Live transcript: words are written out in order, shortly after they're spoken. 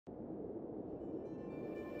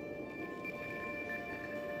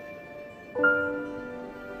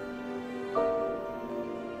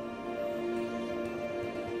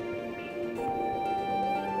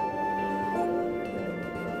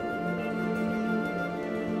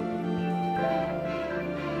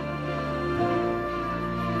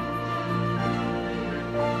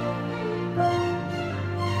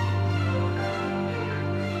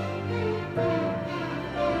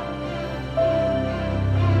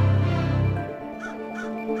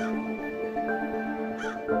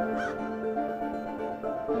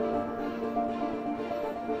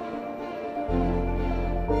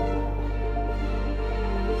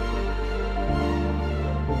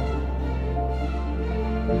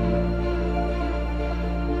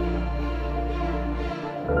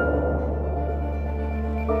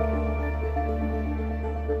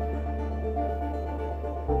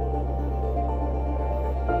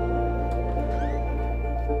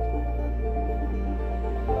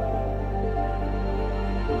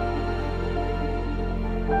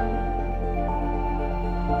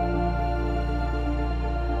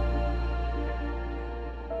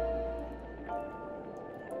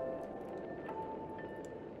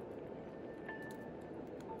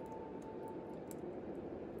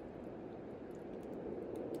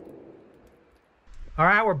All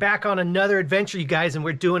right, we're back on another adventure, you guys, and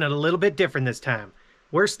we're doing it a little bit different this time.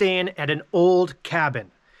 We're staying at an old cabin.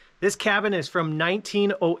 This cabin is from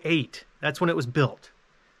 1908. That's when it was built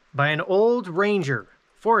by an old ranger,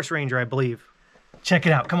 forest ranger, I believe. Check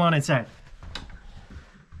it out. Come on inside.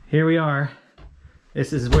 Here we are.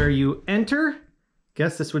 This is where you enter.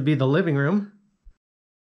 Guess this would be the living room.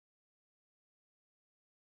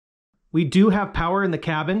 We do have power in the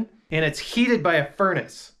cabin, and it's heated by a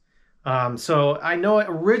furnace. So I know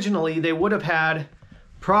originally they would have had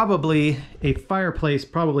probably a fireplace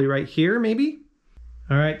probably right here, maybe.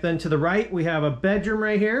 All right, then to the right, we have a bedroom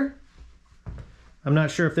right here. I'm not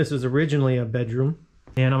sure if this was originally a bedroom,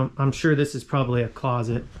 and I'm sure this is probably a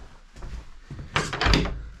closet.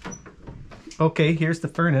 Okay, here's the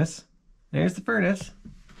furnace. There's the furnace.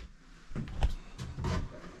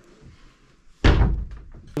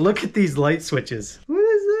 Look at these light switches. What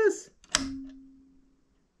is this?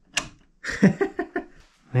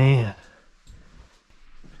 Man.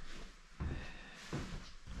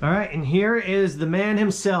 All right, and here is the man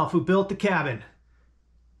himself who built the cabin.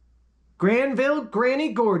 Granville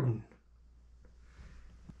Granny Gordon.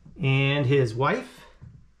 And his wife,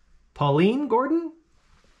 Pauline Gordon.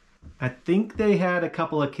 I think they had a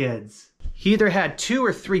couple of kids. He either had 2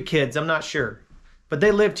 or 3 kids, I'm not sure. But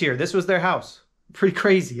they lived here. This was their house. Pretty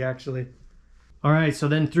crazy, actually. All right, so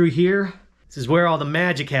then through here, this is where all the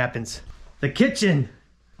magic happens. The kitchen.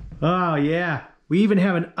 Oh, yeah. We even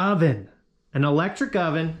have an oven, an electric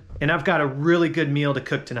oven, and I've got a really good meal to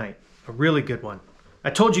cook tonight. A really good one. I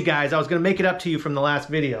told you guys I was going to make it up to you from the last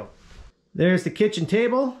video. There's the kitchen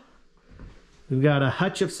table. We've got a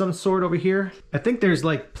hutch of some sort over here. I think there's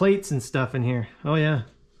like plates and stuff in here. Oh, yeah.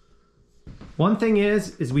 One thing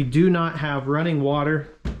is we do not have running water.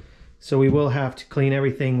 So we will have to clean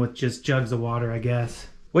everything with just jugs of water, I guess.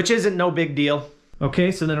 Which isn't no big deal.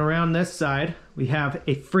 Okay, so then around this side, we have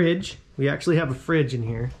a fridge. We actually have a fridge in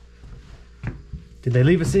here. Did they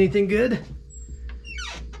leave us anything good?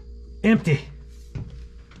 Empty.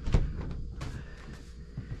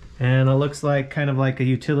 And it looks like kind of like a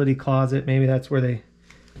utility closet. Maybe that's where they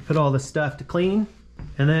put all the stuff to clean.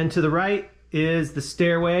 And then to the right is the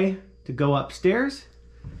stairway to go upstairs.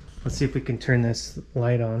 Let's see if we can turn this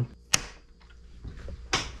light on.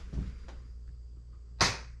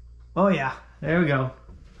 Oh yeah, there we go.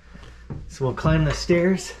 So we'll climb the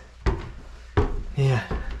stairs. Yeah,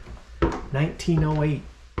 1908.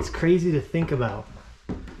 It's crazy to think about.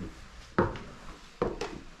 And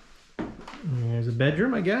there's a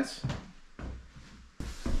bedroom, I guess.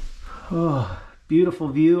 Oh, beautiful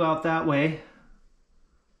view out that way.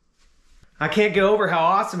 I can't get over how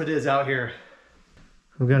awesome it is out here.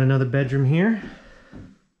 We've got another bedroom here.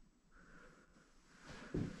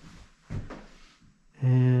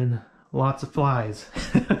 And lots of flies.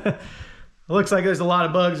 It looks like there's a lot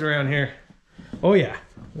of bugs around here. Oh yeah,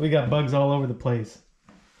 we got bugs all over the place.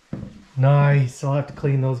 Nice, I'll have to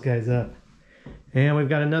clean those guys up. And we've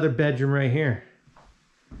got another bedroom right here.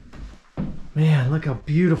 Man, look how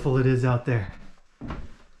beautiful it is out there.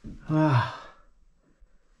 Wow.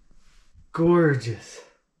 Gorgeous.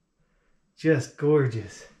 Just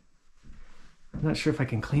gorgeous. I'm not sure if I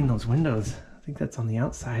can clean those windows. I think that's on the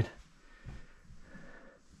outside.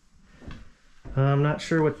 I'm not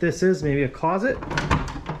sure what this is. Maybe a closet?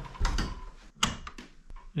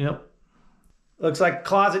 Yep. Looks like a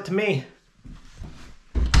closet to me.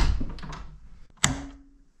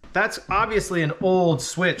 That's obviously an old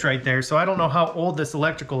switch right there, so I don't know how old this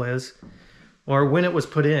electrical is or when it was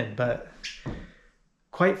put in, but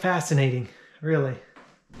quite fascinating, really.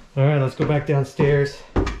 All right, let's go back downstairs.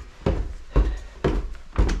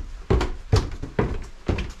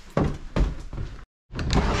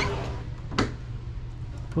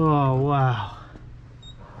 Oh, wow.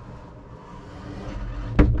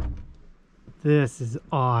 This is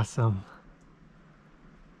awesome.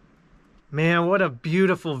 Man, what a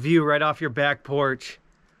beautiful view right off your back porch.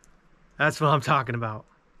 That's what I'm talking about.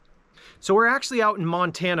 So we're actually out in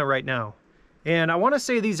Montana right now. And I want to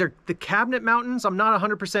say these are the Cabinet Mountains. I'm not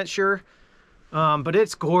 100% sure, but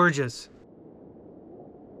it's gorgeous.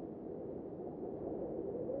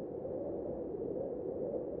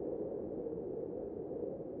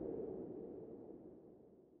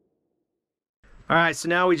 All right, so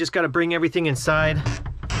now we just got to bring everything inside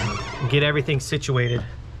and get everything situated.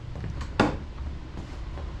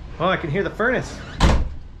 Oh, I can hear the furnace.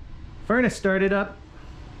 Furnace started up.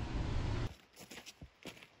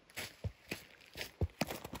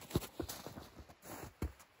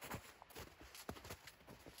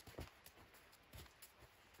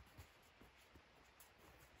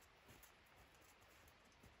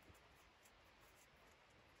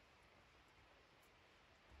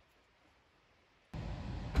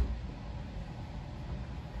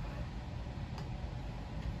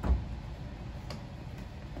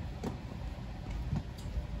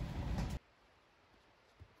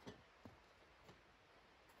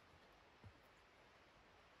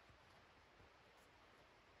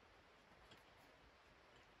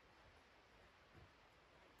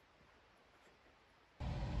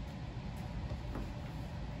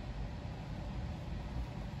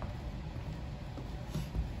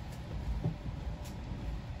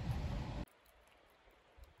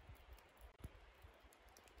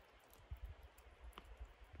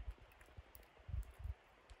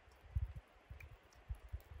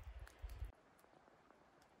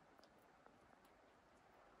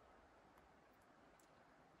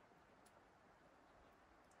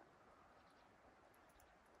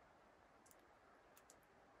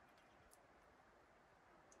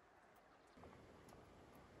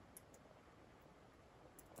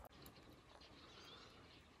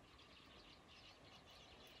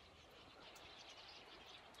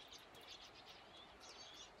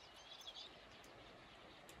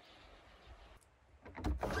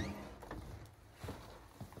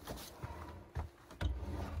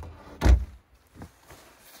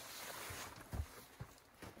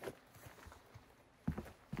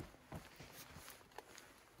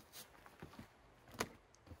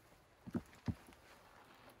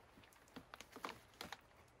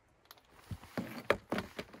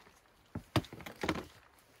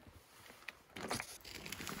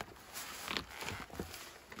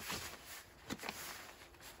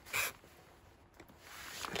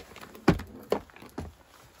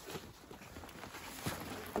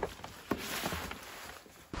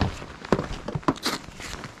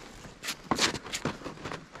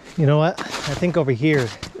 You know what? I think over here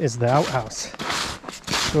is the outhouse.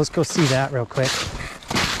 So let's go see that real quick.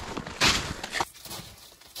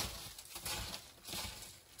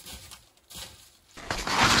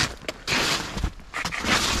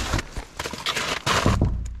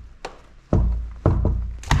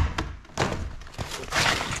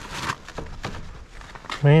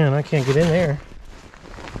 Man, I can't get in there.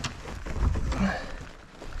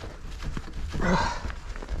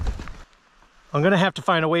 I'm gonna have to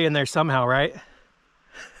find a way in there somehow, right?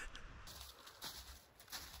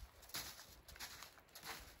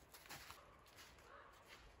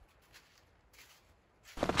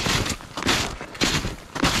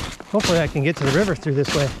 Hopefully I can get to the river through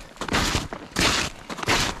this way.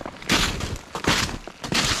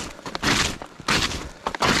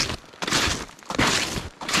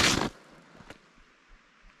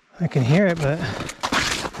 I can hear it, but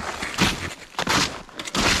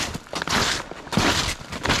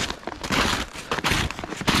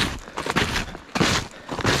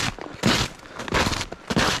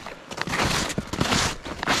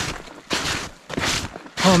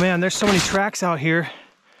oh man, there's so many tracks out here.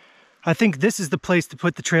 I think this is the place to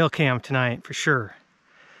put the trail cam tonight for sure.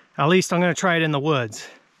 At least I'm gonna try it in the woods.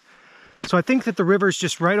 So I think that the river's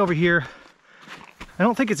just right over here. I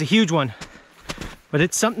don't think it's a huge one, but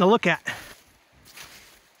it's something to look at.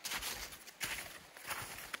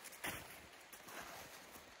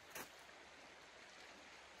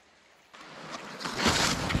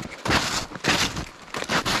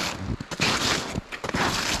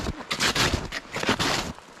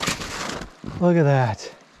 Look at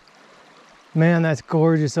that. Man, that's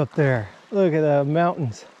gorgeous up there. Look at the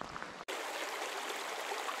mountains.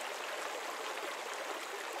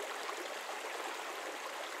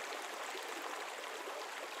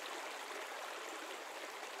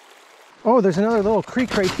 Oh, there's another little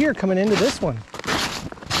creek right here coming into this one.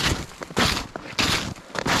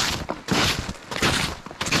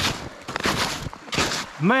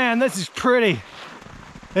 Man, this is pretty.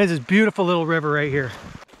 This is a beautiful little river right here.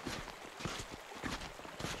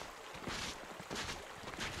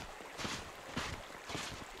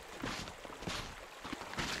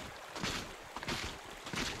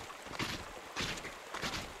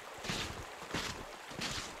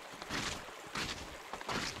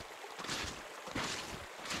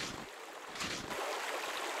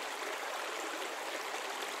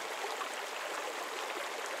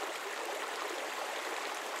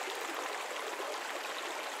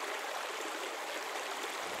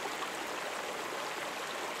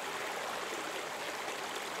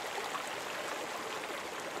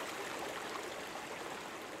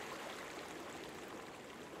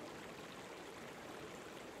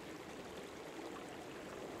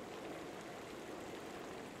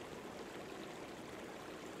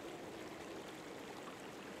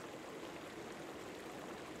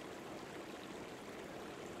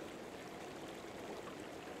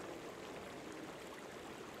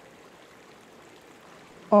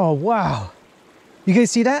 Oh, wow. You guys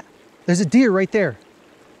see that? There's a deer right there.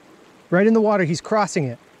 Right in the water, he's crossing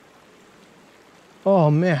it.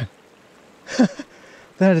 Oh man,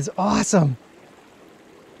 that is awesome.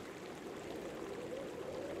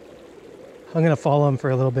 I'm gonna follow him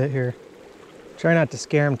for a little bit here. Try not to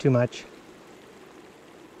scare him too much.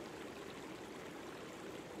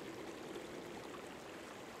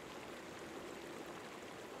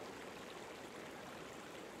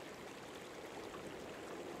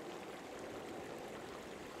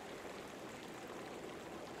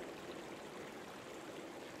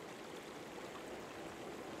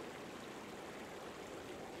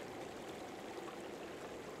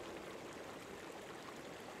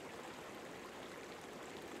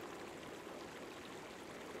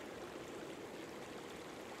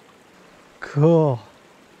 Cool.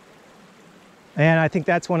 And I think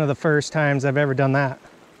that's one of the first times I've ever done that.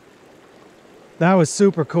 That was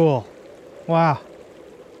super cool. Wow.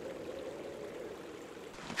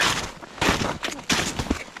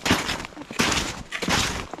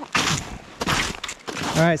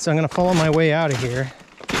 All right, so I'm gonna follow my way out of here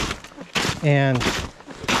and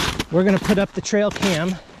we're gonna put up the trail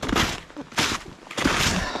cam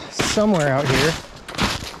somewhere out here.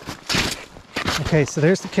 Okay, so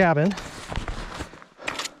there's the cabin.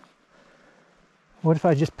 What if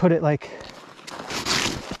I just put it like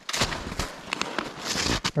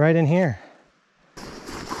right in here?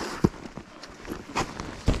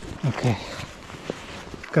 Okay,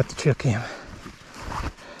 got the trail cam.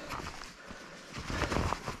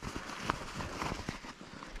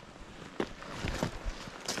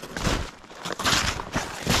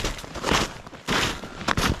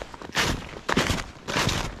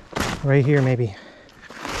 Right here maybe.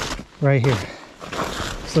 right here.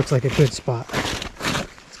 This looks like a good spot.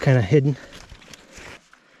 It's kind of hidden.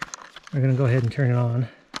 We're gonna go ahead and turn it on.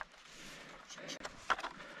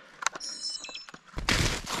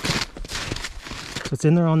 So it's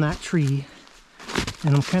in there on that tree,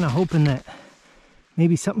 and I'm kind of hoping that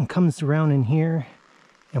maybe something comes around in here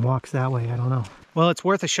and walks that way. I don't know. Well, it's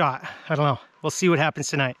worth a shot. I don't know. We'll see what happens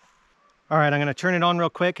tonight. All right, I'm gonna turn it on real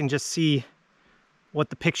quick and just see what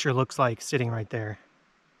the picture looks like sitting right there.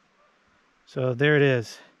 So there it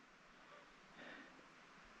is.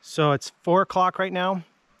 So it's 4 o'clock right now.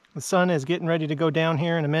 The sun is getting ready to go down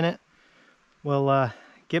here in a minute. We'll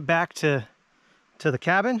get back to the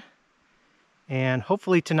cabin, and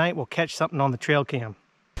hopefully tonight we'll catch something on the trail cam.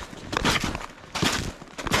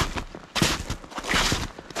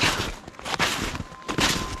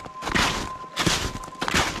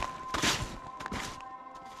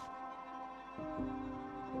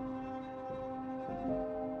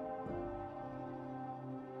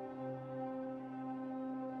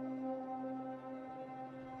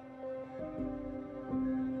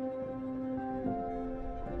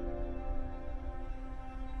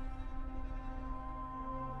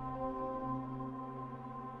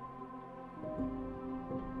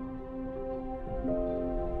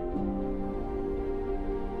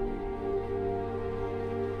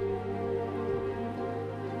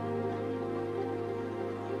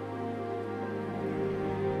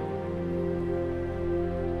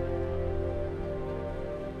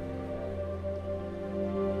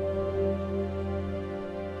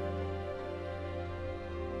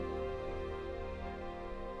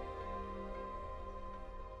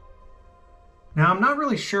 Now, I'm not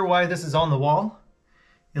really sure why this is on the wall.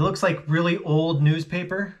 It looks like really old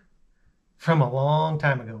newspaper from a long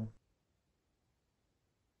time ago.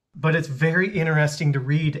 But it's very interesting to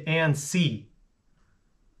read and see.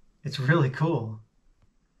 It's really cool.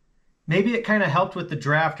 Maybe it kind of helped with the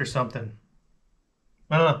draft or something.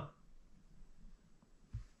 I don't know.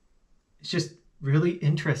 It's just really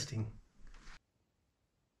interesting.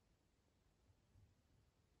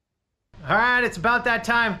 All right, it's about that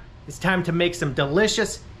time. It's time to make some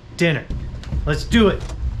delicious dinner. Let's do it.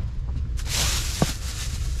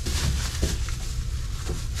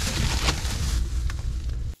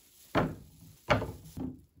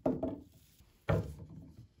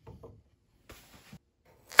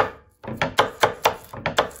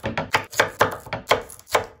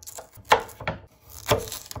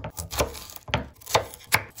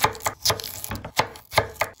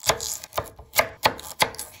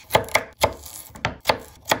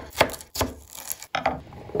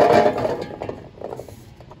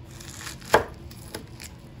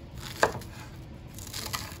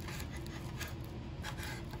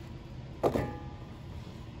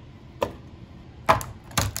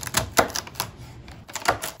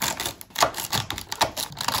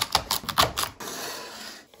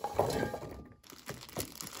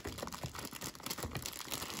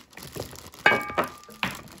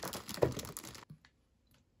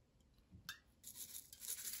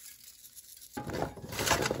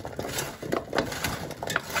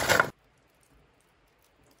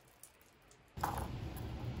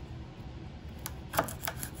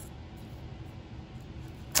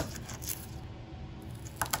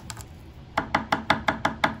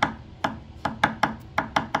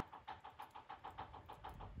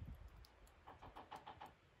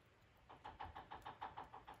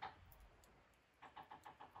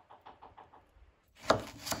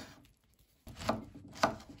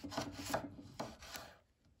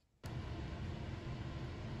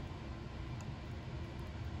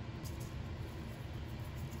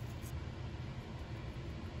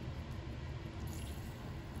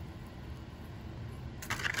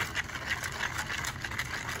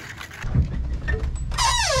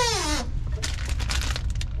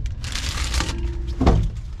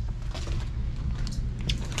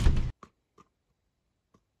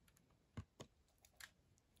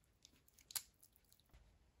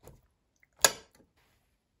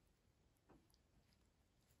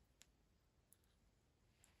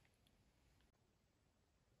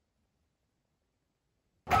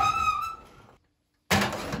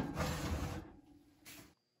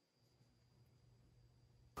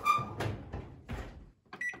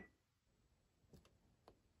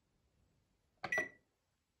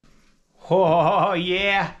 Oh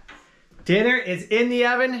yeah, dinner is in the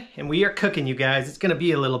oven and we are cooking, you guys. It's gonna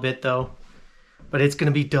be a little bit though, but it's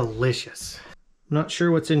gonna be delicious. I'm not sure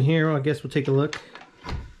what's in here. I guess we'll take a look.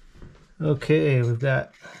 Okay, we've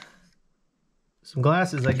got some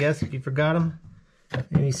glasses, I guess, if you forgot them.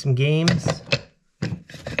 Maybe some games.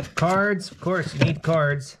 Cards, of course, you need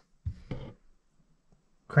cards.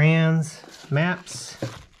 Crayons, maps.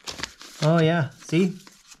 Oh yeah, see?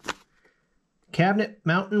 Cabinet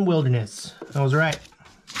Mountain Wilderness. I was right.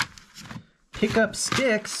 Pick up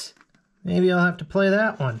sticks. Maybe I'll have to play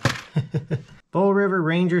that one. Bull River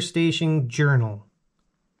Ranger Station Journal.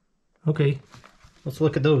 Okay, let's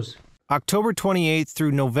look at those. October 28th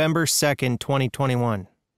through November 2nd, 2021.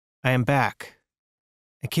 I am back.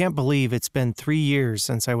 I can't believe it's been 3 years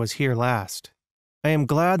since I was here last. I am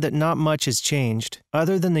glad that not much has changed,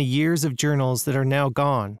 other than the years of journals that are now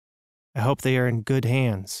gone. I hope they are in good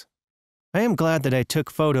hands. I am glad that I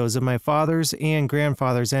took photos of my father's and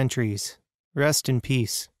grandfather's entries. Rest in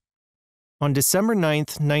peace. On December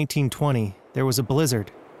 9th, 1920, there was a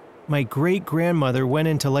blizzard. My great-grandmother went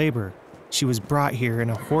into labor. She was brought here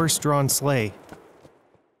in a horse-drawn sleigh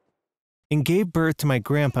and gave birth to my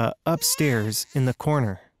grandpa upstairs in the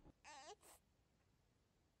corner.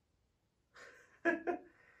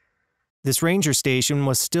 This ranger station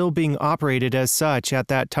was still being operated as such at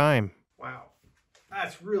that time. Wow,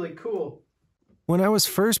 that's really cool. When I was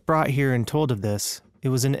first brought here and told of this, it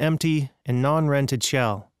was an empty and non-rented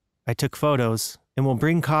shell. I took photos and will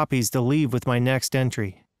bring copies to leave with my next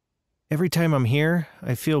entry. Every time I'm here,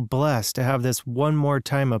 I feel blessed to have this one more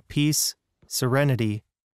time of peace, serenity,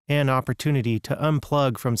 and opportunity to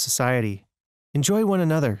unplug from society. Enjoy one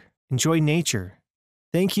another. Enjoy nature.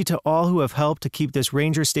 Thank you to all who have helped to keep this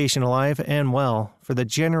ranger station alive and well for the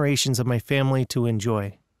generations of my family to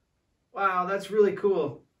enjoy. Wow, that's really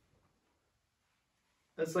cool.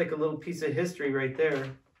 That's like a little piece of history right there.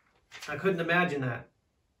 I couldn't imagine that.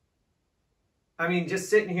 I mean, just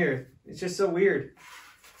sitting here, it's just so weird.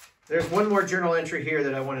 There's one more journal entry here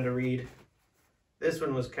that I wanted to read. This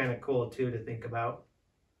one was kind of cool too to think about.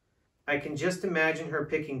 I can just imagine her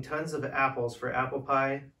picking tons of apples for apple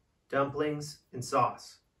pie, dumplings, and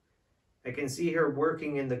sauce. I can see her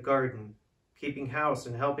working in the garden, keeping house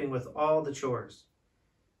and helping with all the chores.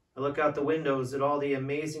 I look out the windows at all the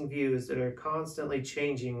amazing views that are constantly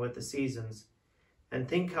changing with the seasons and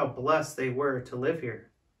think how blessed they were to live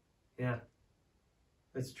here. Yeah,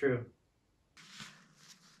 that's true.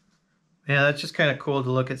 Yeah, that's just kind of cool to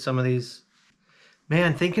look at some of these.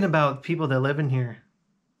 Man, thinking about people that live in here.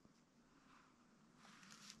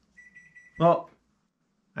 Well,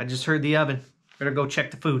 I just heard the oven. Better go check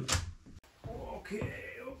the food. Okay.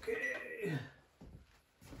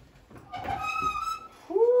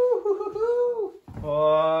 Woo-hoo-hoo-hoo.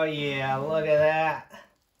 Oh yeah, look at that.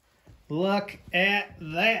 Look at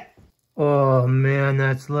that. Oh man,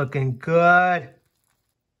 that's looking good.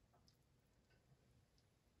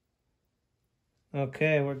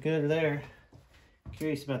 Okay, we're good there.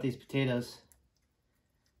 Curious about these potatoes.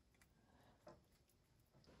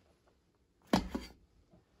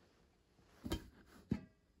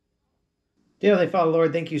 Dear Heavenly Father,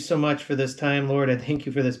 Lord, thank you so much for this time. Lord, I thank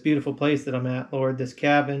you for this beautiful place that I'm at, Lord, this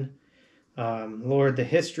cabin. Lord, the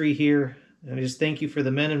history here. And I just thank you for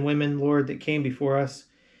the men and women, Lord, that came before us,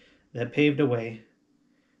 that paved a way.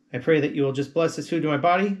 I pray that you will just bless this food to my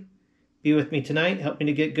body. Be with me tonight. Help me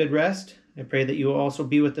to get good rest. I pray that you will also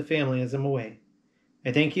be with the family as I'm away.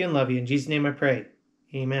 I thank you and love you. In Jesus' name I pray.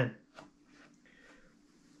 Amen.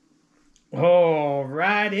 All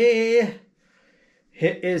righty.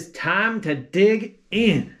 It is time to dig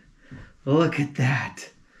in. Look at that.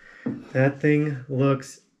 That thing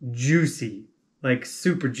looks juicy. Like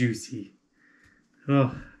super juicy.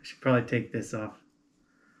 Oh, I should probably take this off.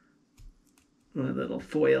 My little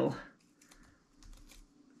foil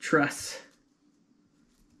truss.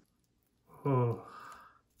 Oh,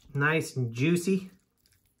 nice and juicy.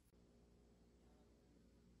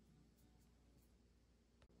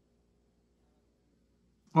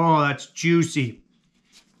 Oh, that's juicy.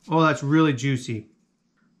 Oh, that's really juicy.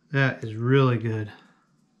 That is really good.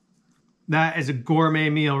 That is a gourmet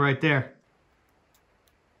meal right there.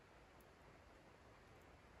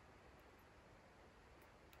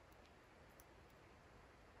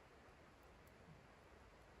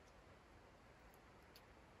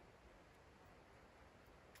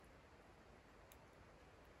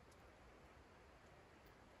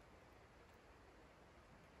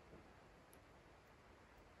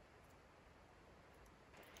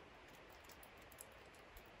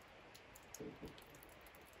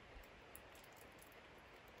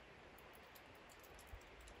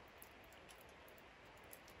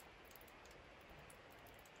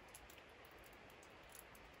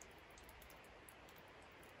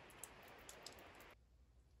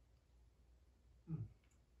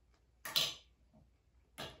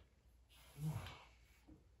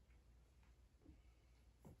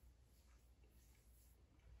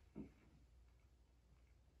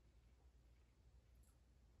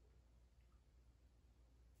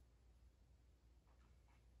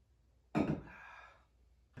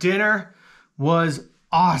 Dinner was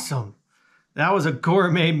awesome. That was a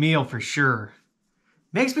gourmet meal for sure.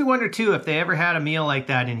 Makes me wonder too if they ever had a meal like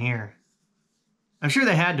that in here. I'm sure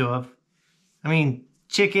they had to have. I mean,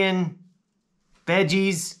 chicken,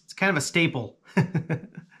 veggies, it's kind of a staple.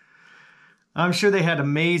 I'm sure they had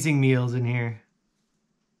amazing meals in here.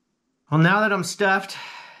 Well, now that I'm stuffed,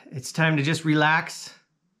 it's time to just relax,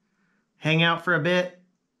 hang out for a bit,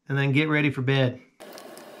 and then get ready for bed.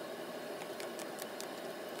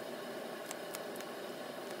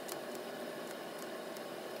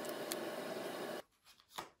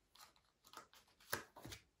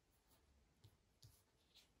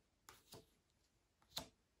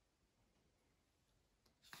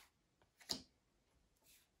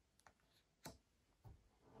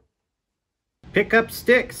 Pick up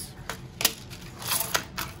sticks.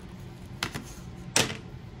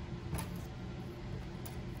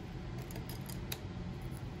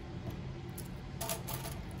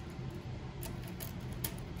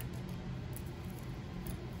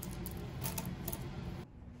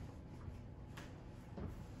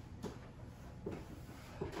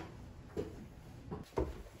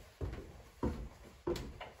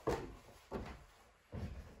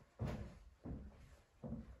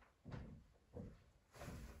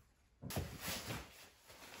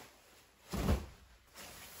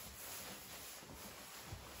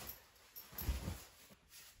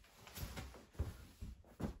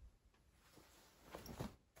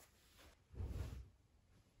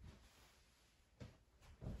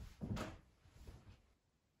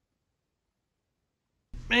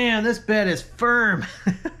 Man, this bed is firm.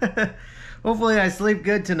 Hopefully I sleep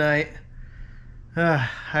good tonight.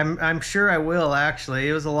 I'm sure I will, actually.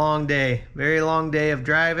 It was a long day. Very long day of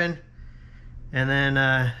driving. And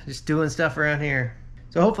then just doing stuff around here.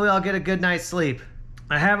 So hopefully I'll get a good night's sleep.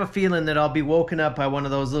 I have a feeling that I'll be woken up by one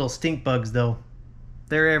of those little stink bugs, though.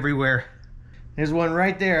 They're everywhere. There's one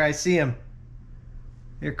right there. I see them.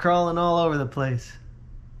 They're crawling all over the place.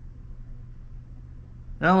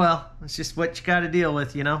 Oh well, it's just what you gotta deal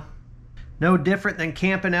with, you know? No different than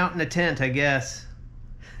camping out in a tent, I guess.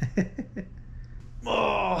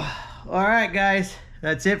 Oh, alright guys,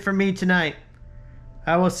 that's it for me tonight.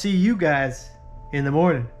 I will see you guys in the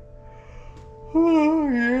morning. Oh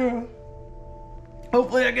yeah.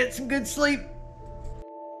 Hopefully I get some good sleep.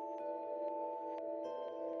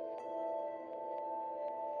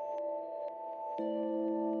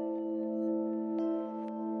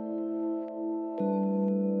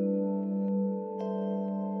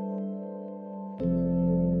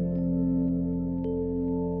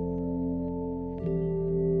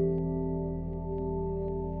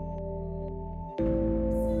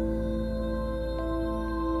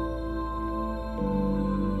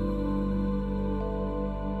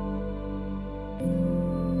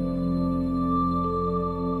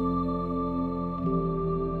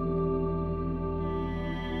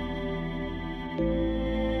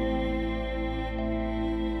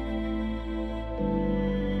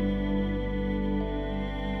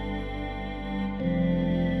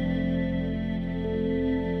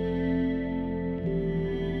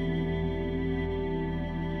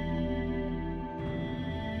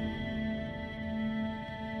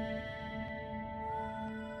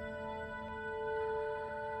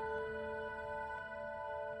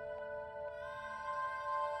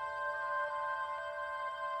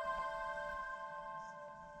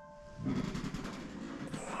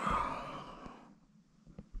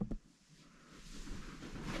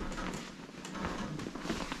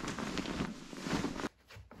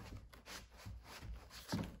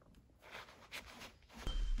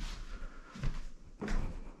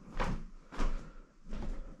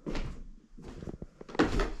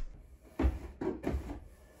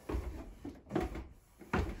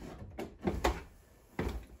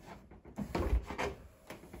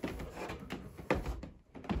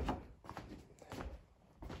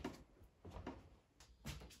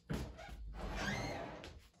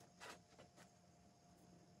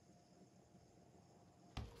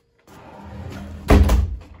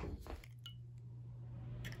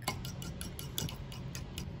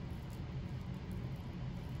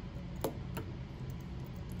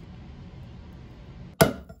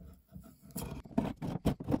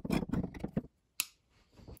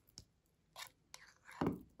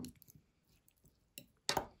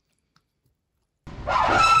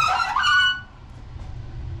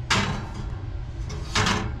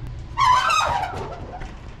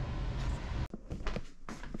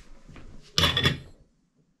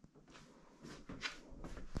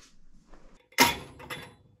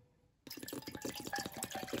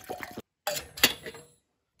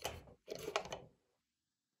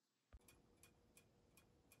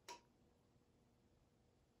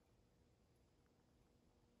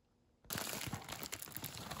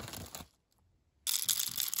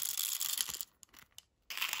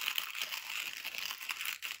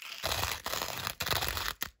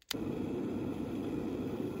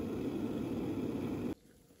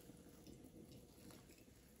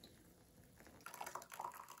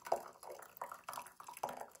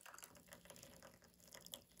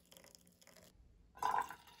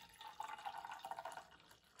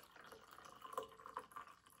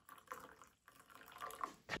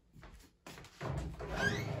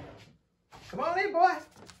 on in, boy.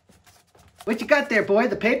 What you got there, boy?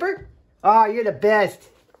 The paper? Oh, you're the best.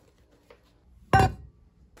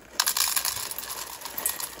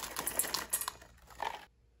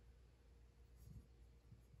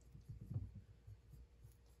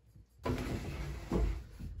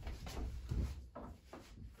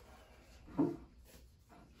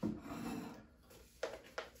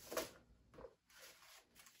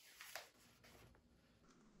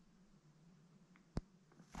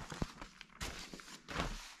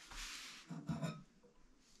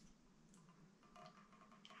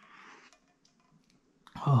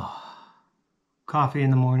 Oh, coffee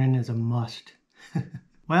in the morning is a must.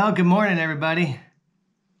 Well, good morning, everybody.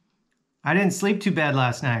 I didn't sleep too bad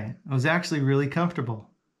last night. I was actually really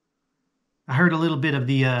comfortable. I heard a little bit of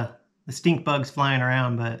the stink bugs flying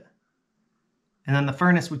around, and then the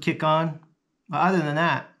furnace would kick on. But other than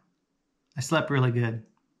that, I slept really good.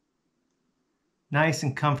 Nice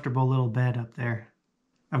and comfortable little bed up there.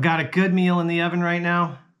 I've got a good meal in the oven right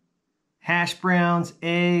now. Hash browns,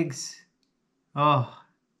 eggs. Oh,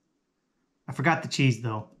 I forgot the cheese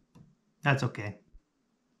though. That's okay.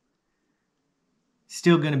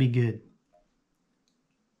 Still gonna be good.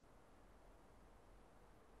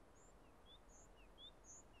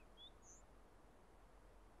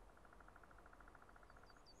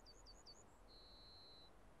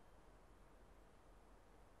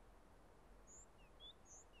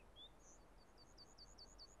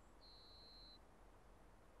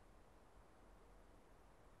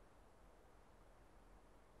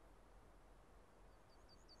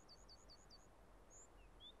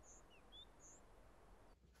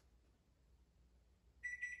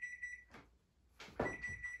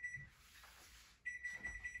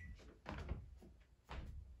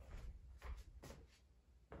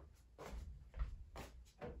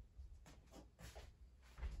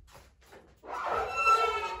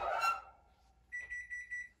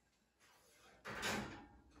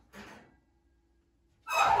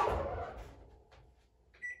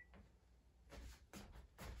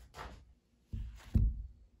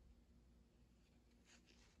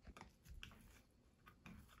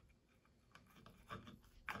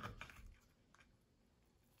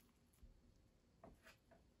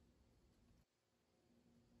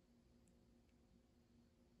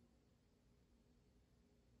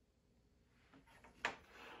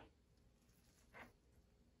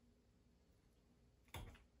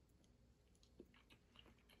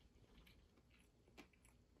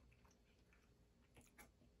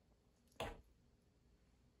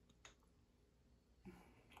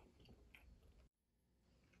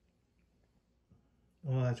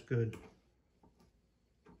 Oh, that's good.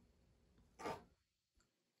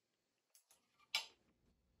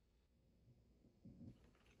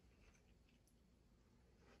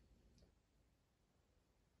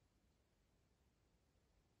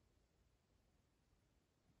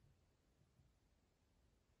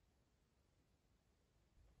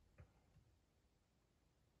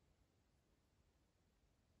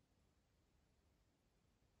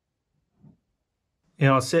 You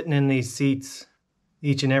know, sitting in these seats,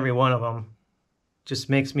 each and every one of them, just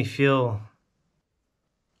makes me feel,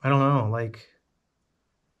 I don't know, like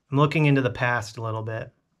I'm looking into the past a little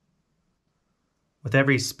bit. With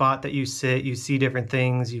every spot that you sit, you see different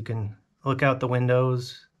things. You can look out the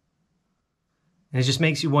windows. And it just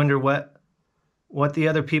makes you wonder what the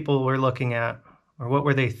other people were looking at, or what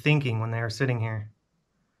were they thinking when they were sitting here.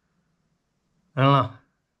 I don't know.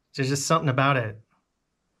 There's just something about it.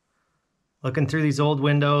 Looking through these old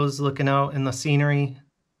windows, looking out in the scenery,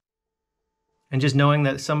 and just knowing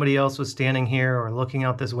that somebody else was standing here or looking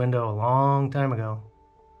out this window a long time ago.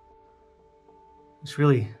 It's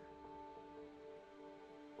really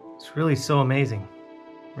so amazing.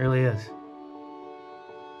 It really is.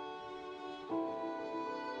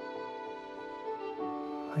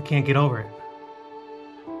 I can't get over it.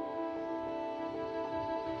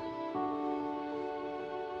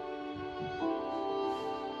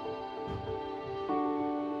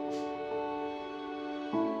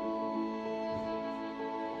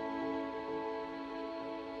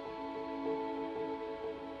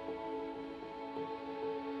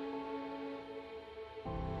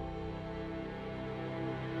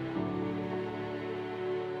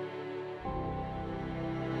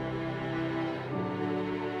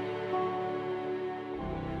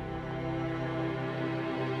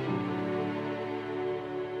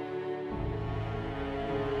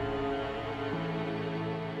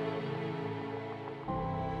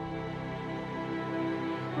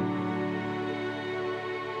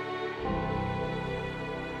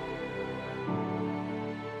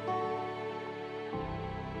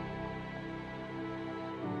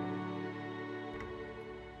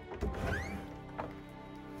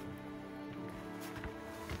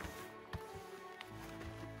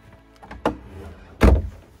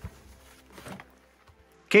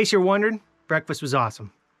 case you're wondering, breakfast was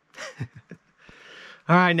awesome.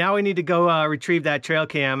 All right, now we need to go retrieve that trail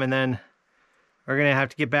cam, and then we're gonna have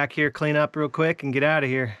to get back here, clean up real quick, and get out of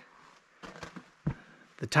here.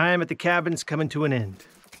 The time at the cabin's coming to an end.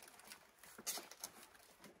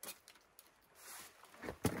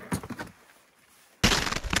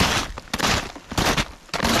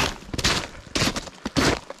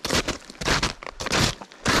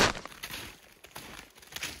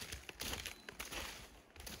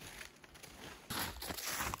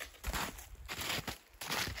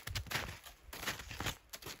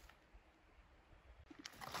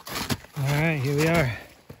 All right, here we are.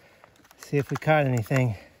 See if we caught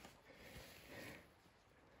anything.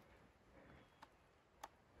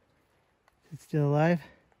 Is it still alive?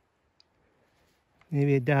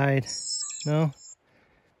 Maybe it died. No?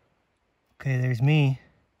 Okay, there's me.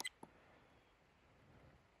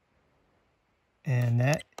 And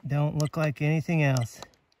that don't look like anything else.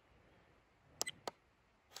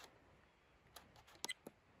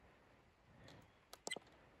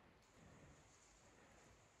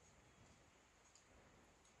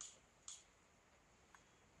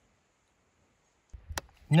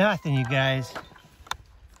 Nothing, you guys.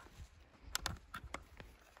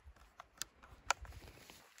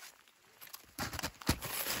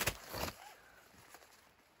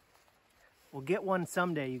 We'll get one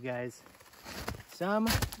someday, you guys.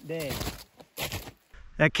 Someday.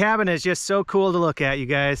 That cabin is just so cool to look at, you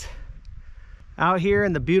guys. Out here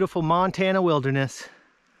in the beautiful Montana wilderness.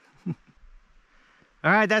 All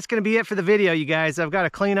right, that's gonna be it for the video, you guys. I've got to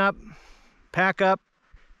clean up, pack up,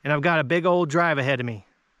 and I've got a big old drive ahead of me.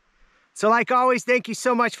 So like always, thank you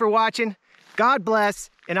so much for watching. God bless,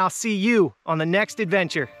 and I'll see you on the next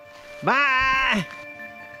adventure. Bye!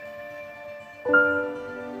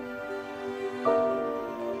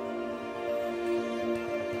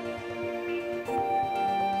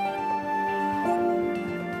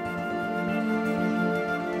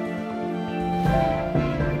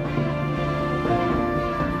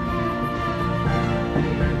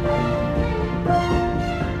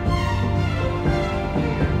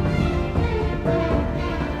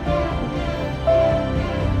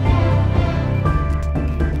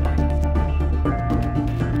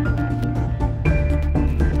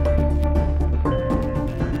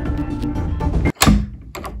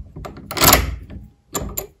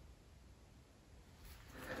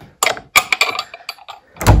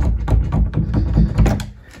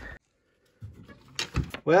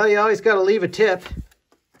 Well, you always got to leave a tip.